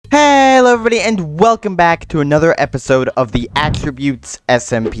Hello everybody and welcome back to another episode of the Attributes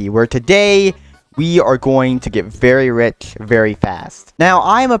SMP, where today we are going to get very rich very fast. Now,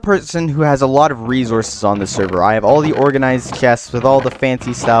 I'm a person who has a lot of resources on this server. I have all the organized chests with all the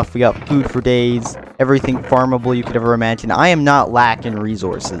fancy stuff. We got food for days, everything farmable you could ever imagine. I am not lacking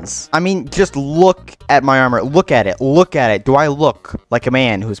resources. I mean, just look at my armor. Look at it. Look at it. Do I look like a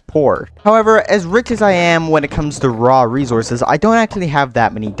man who's poor? However, as rich as I am when it comes to raw resources, I don't actually have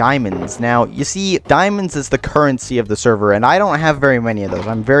that many diamonds. Now, you see, diamonds is the currency of the server, and I don't have very many of those.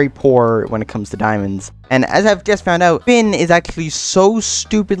 I'm very poor when it comes to diamonds. And as I've just found out, Finn is actually so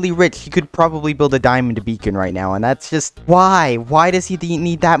stupidly rich, he could probably build a diamond beacon right now. And that's just, why? Why does he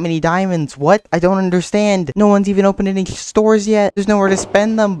need that many diamonds? What? I don't understand. No one's even opened any stores yet. There's nowhere to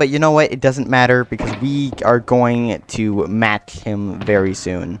spend them. But you know what? It doesn't matter because we are going to match him very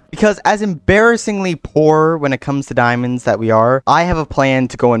soon. Because as embarrassingly poor when it comes to diamonds that we are, I have a plan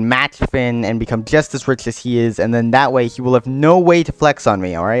to go and match Finn and become just as rich as he is. And then that way he will have no way to flex on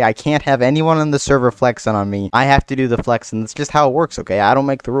me, alright? I can't have anyone on the server flex on me. I have to do the flex, and that's just how it works, okay? I don't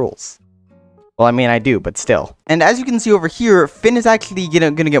make the rules. Well, I mean, I do, but still. And as you can see over here, Finn is actually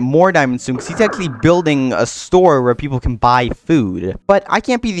gonna get more diamonds soon, because he's actually building a store where people can buy food. But I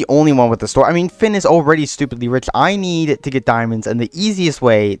can't be the only one with the store. I mean, Finn is already stupidly rich. I need to get diamonds, and the easiest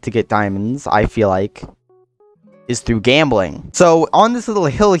way to get diamonds, I feel like, is through gambling. So on this little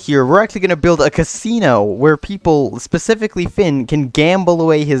hill here, we're actually going to build a casino where people, specifically Finn, can gamble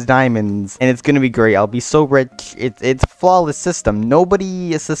away his diamonds, and it's going to be great. I'll be so rich. It's a flawless system.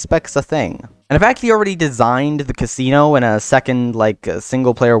 Nobody suspects a thing. And I've actually already designed the casino in a second, like,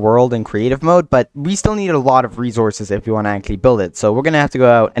 single player world in creative mode, but we still need a lot of resources if we want to actually build it. So we're going to have to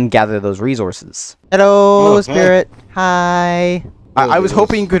go out and gather those resources. Hello, Spirit. Hi. I was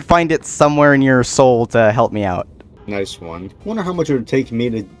hoping you could find it somewhere in your soul to help me out. Nice one. Wonder how much it would take me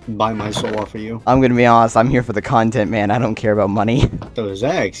to buy my soul off of you. I'm gonna be honest, I'm here for the content, man. I don't care about money. So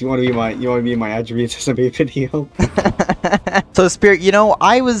Zax, you wanna be in my Attributes SMP video? So Spirit,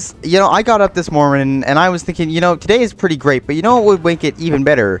 I got up this morning and I was thinking, today is pretty great, but you know what would make it even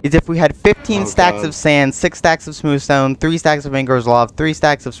better is if we had 15 stacks of sand, 6 stacks of smooth stone, 3 stacks of mangrove logs, 3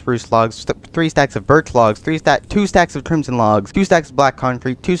 stacks of spruce logs, 3 stacks of birch logs, 2 stacks of crimson logs, 2 stacks of black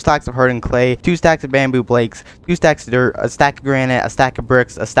concrete, 2 stacks of hardened clay, 2 stacks of bamboo blakes, 2 stacks of dirt, a stack of granite, a stack of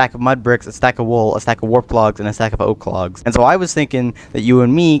bricks, a stack of mud bricks, a stack of wool, a stack of warped logs, and a stack of oak logs. And so I was thinking that you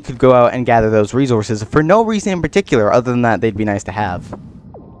and me could go out and gather those resources for no reason in particular other than that they'd be nice to have.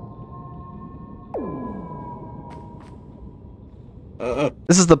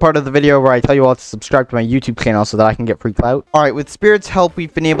 This is the part of the video where I tell you all to subscribe to my YouTube channel so that I can get free clout. Alright, with Spirit's help,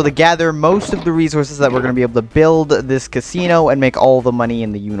 we've been able to gather most of the resources that we're going to be able to build this casino and make all the money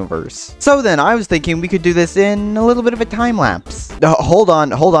in the universe. So then, I was thinking we could do this in a little bit of a time-lapse. Hold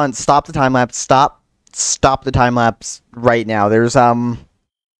on, stop the time-lapse, stop the time-lapse right now. There's,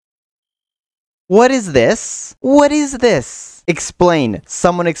 what is this? What is this? Explain.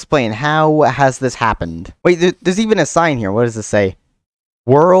 Someone explain. How has this happened? Wait, there's even a sign here. What does this say?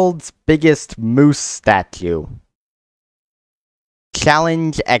 World's biggest moose statue.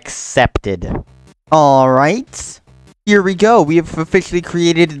 Challenge accepted. Alright. Here we go. We have officially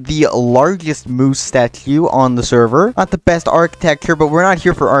created the largest moose statue on the server. Not the best architecture, but we're not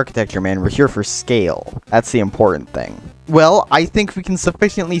here for architecture, man. We're here for scale. That's the important thing. Well, I think we can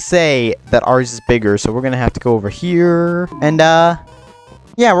sufficiently say that ours is bigger, so we're gonna have to go over here. And,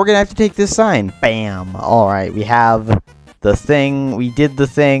 yeah, we're gonna have to take this sign. Bam. Alright, we have the thing. We did the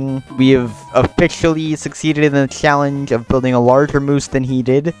thing. We have officially succeeded in the challenge of building a larger moose than he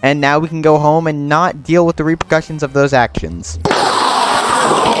did. And now we can go home and not deal with the repercussions of those actions.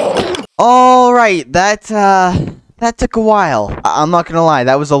 Alright, that took a while. I'm not gonna lie,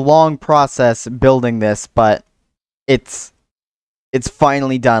 that was a long process building this, but it's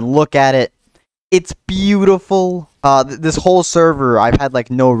finally done. Look at it. It's beautiful. This whole server, I've had,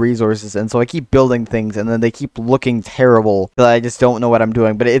 like, no resources, and so I keep building things, and then they keep looking terrible, that I just don't know what I'm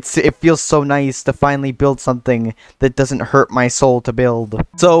doing, but it feels so nice to finally build something that doesn't hurt my soul to build.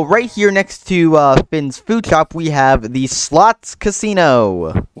 So, right here next to, Finn's food shop, we have the Slots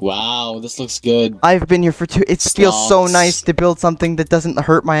Casino. Wow, this looks good. I've been here for it feels so nice to build something that doesn't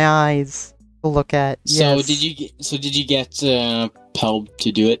hurt my eyes to look at. So, yes. did you get, help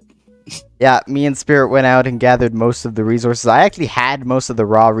to do it? Yeah, me and Spirit went out and gathered most of the resources. I actually had most of the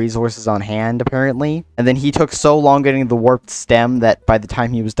raw resources on hand, apparently. And then he took so long getting the warped stem that by the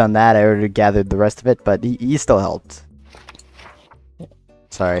time he was done that, I already gathered the rest of it, but he still helped.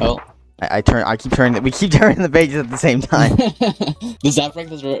 Sorry. Oh. We keep turning the pages at the same time. Does that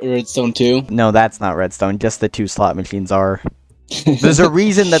rank as redstone too? No, that's not redstone. Just the 2 slot machines are. There's a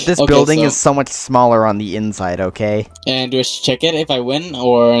reason that this Okay, building so- is so much smaller on the inside, okay? And do I check it if I win,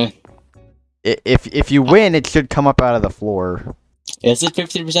 or If you win, it should come up out of the floor. is it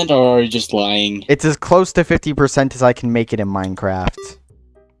 50%, or are you just lying? It's as close to 50% as I can make it in Minecraft.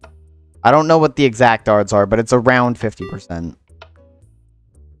 I don't know what the exact odds are, but it's around 50%.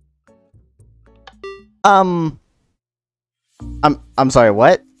 I'm sorry,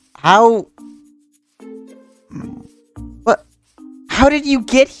 what? How? What? How did you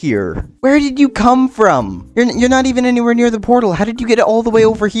get here? Where did you come from? You're not even anywhere near the portal. How did you get it all the way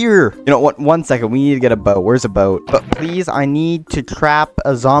over here? You know what? One second. We need to get a boat. Where's a boat? But please, I need to trap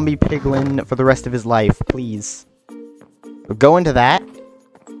a zombie piglin for the rest of his life. Please. Go into that.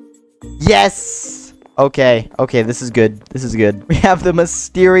 Yes! Okay. Okay, this is good. This is good. We have the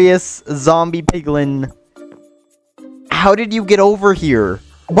mysterious zombie piglin. How did you get over here?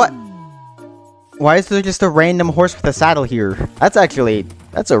 What? Why is there just a random horse with a saddle here? That's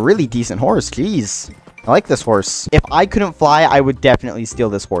a really decent horse. Jeez. I like this horse. If I couldn't fly, I would definitely steal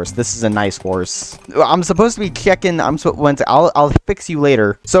this horse. This is a nice horse. I'm supposed to be checking. I'll fix you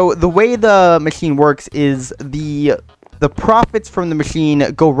later. So the way the machine works is the profits from the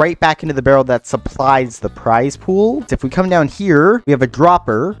machine go right back into the barrel that supplies the prize pool. So if we come down here, we have a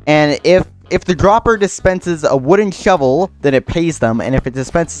dropper, and if the dropper dispenses a wooden shovel, then it pays them, and if it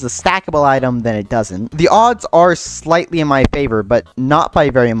dispenses a stackable item, then it doesn't. The odds are slightly in my favor, but not by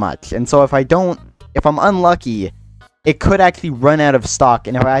very much. And so if I'm unlucky, it could actually run out of stock,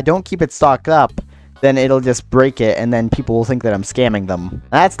 and if I don't keep it stocked up, then it'll just break it, and then people will think that I'm scamming them.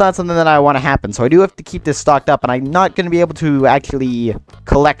 That's not something that I want to happen, so I do have to keep this stocked up, and I'm not going to be able to actually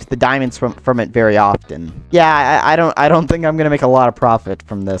collect the diamonds from it very often. Yeah, I don't think I'm going to make a lot of profit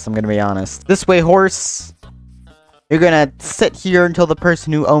from this, I'm going to be honest. This way, horse. You're gonna sit here until the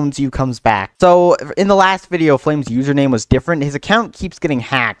person who owns you comes back. So, in the last video, Flame's username was different. His account keeps getting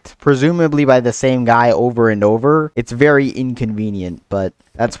hacked, presumably by the same guy over and over. It's very inconvenient, but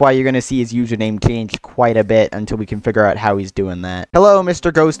that's why you're gonna see his username change quite a bit until we can figure out how he's doing that. Hello,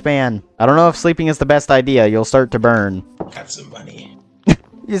 Mr. Ghostman. I don't know if sleeping is the best idea. You'll start to burn. Got some money. You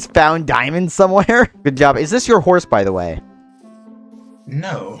just found diamonds somewhere? Good job. Is this your horse, by the way?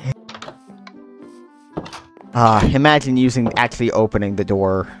 No. Imagine actually opening the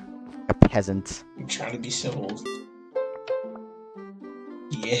door. A peasant. I'm trying to be civil.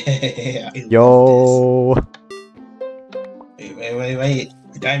 Yeah. I Yo. love this. Wait.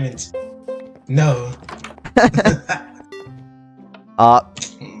 Diamonds. No. Oh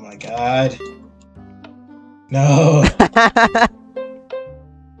my god. No.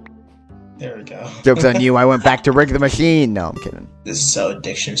 There we go. Joke's on you. I went back to rig the machine. No, I'm kidding. This is how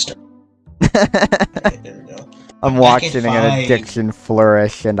addiction starts. Okay, there we go. I'm Back at watching an 5. addiction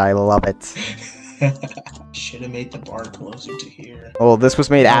flourish, and I love it. Should have made the bar closer to here. Well, this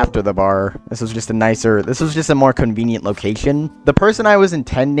was made after the bar. This was just a more convenient location. The person I was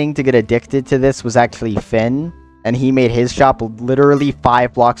intending to get addicted to this was actually Finn, and he made his shop literally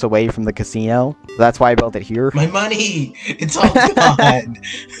 5 blocks away from the casino. So that's why I built it here. My money! It's all gone!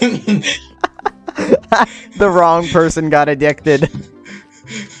 The wrong person got addicted.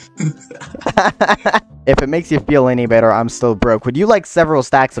 If it makes you feel any better, I'm still broke. Would you like several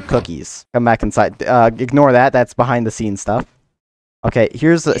stacks of cookies? Come back inside. Ignore that. That's behind the scenes stuff. Okay,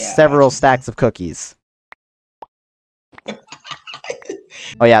 here's several stacks of cookies.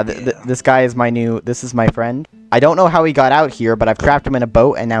 Oh yeah, this guy is this is my friend. I don't know how he got out here, but I've trapped him in a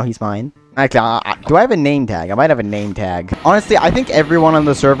boat, and now he's mine. Actually, do I have a name tag? I might have a name tag. Honestly, I think everyone on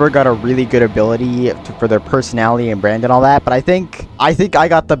the server got a really good ability for their personality and brand and all that, but I think I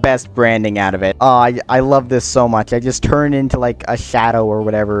got the best branding out of it. Oh, I love this so much. I just turn into, like, a shadow or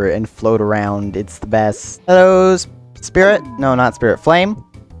whatever and float around. It's the best. Hello, Spirit? No, not Spirit. Flame?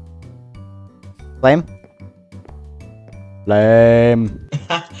 Flame? Flame.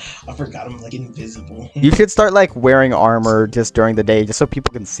 I forgot I'm like invisible. You should start like wearing armor just during the day, just so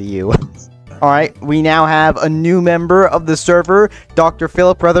people can see you. Alright, we now have a new member of the server, Dr.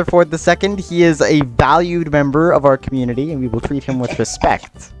 Phillip Rutherford II. He is a valued member of our community, and we will treat him with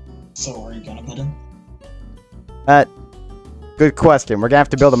respect. So where are you gonna put him? Good question. We're gonna have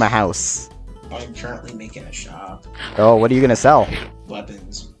to build him a house. I'm currently making a shop. Oh, what are you gonna sell?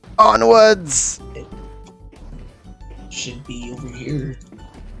 Weapons. Onwards! Should be over here.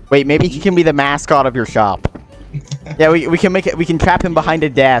 Wait, maybe he can be the mascot of your shop. Yeah, we can make it. We can trap him behind a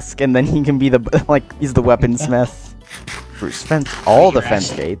desk, and then he can be the he's the weaponsmith. All the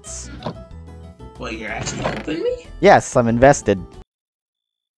fence gates. What, you're actually helping me? Yes, I'm invested.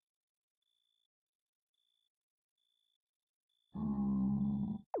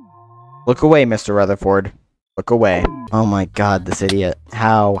 Look away, Mr. Rutherford. Look away. Oh my god, this idiot.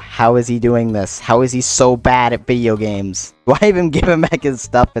 How is he doing this? How is he so bad at video games? Do I even give him back his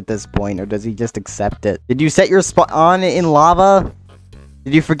stuff at this point, or does he just accept it? Did you set your spawn in lava?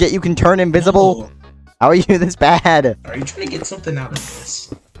 Did you forget you can turn invisible? No. How are you this bad? Are you trying to get something out of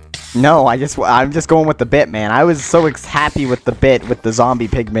this? No, I'm just going with the bit, man. I was so happy with the bit with the zombie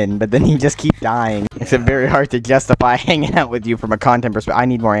pigmen, but then you just keep dying. Yeah. It's very hard to justify hanging out with you from a content perspective. I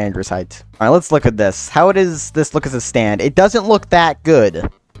need more andesite. Alright, let's look at this. How does this look as a stand? It doesn't look that good.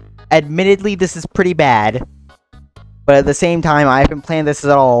 Admittedly, this is pretty bad. But at the same time, I haven't planned this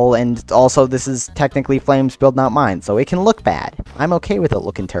at all, and also this is technically Flame's build, not mine, so it can look bad. I'm okay with it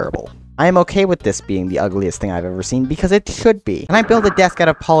looking terrible. I am okay with this being the ugliest thing I've ever seen, because it should be. And I built a desk out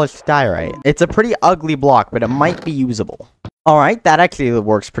of polished diorite. It's a pretty ugly block, but it might be usable. Alright, that actually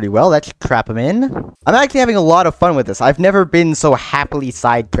works pretty well. That should trap him in. I'm actually having a lot of fun with this. I've never been so happily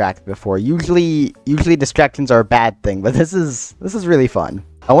sidetracked before. Usually distractions are a bad thing, but this is really fun.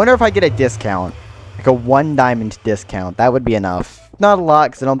 I wonder if I get a discount. Like a 1 diamond discount. That would be enough. Not a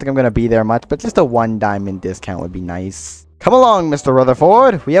lot, because I don't think I'm going to be there much, but just a 1 diamond discount would be nice. Come along, Mr.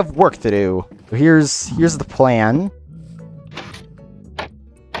 Rutherford. We have work to do. So here's the plan.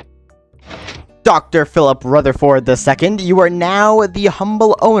 Dr. Phillip Rutherford II, you are now the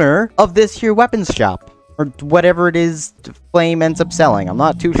humble owner of this here weapons shop. Or whatever it is Flame ends up selling. I'm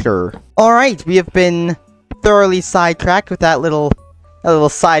not too sure. Alright, we have been thoroughly sidetracked with that little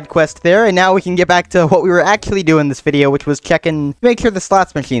side quest there, and now we can get back to what we were actually doing in this video, which was checking to make sure the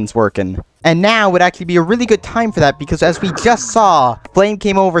slots machine's working. And now would actually be a really good time for that, because as we just saw, Flame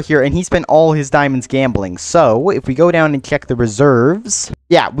came over here and he spent all his diamonds gambling. So, if we go down and check the reserves,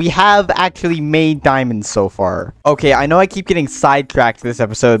 yeah, we have actually made diamonds so far. Okay, I know I keep getting sidetracked this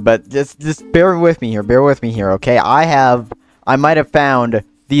episode, but just bear with me here, okay? I might have found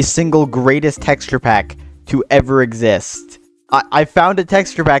the single greatest texture pack to ever exist. I found a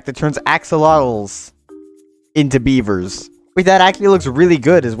texture pack that turns axolotls into beavers. Wait, that actually looks really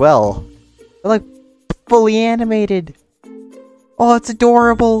good as well. They're like fully animated. Oh, it's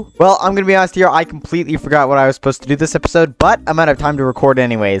adorable. Well, I'm gonna be honest here, I completely forgot what I was supposed to do this episode, but I'm out of time to record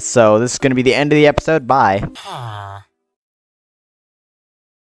anyways, so this is gonna be the end of the episode. Bye.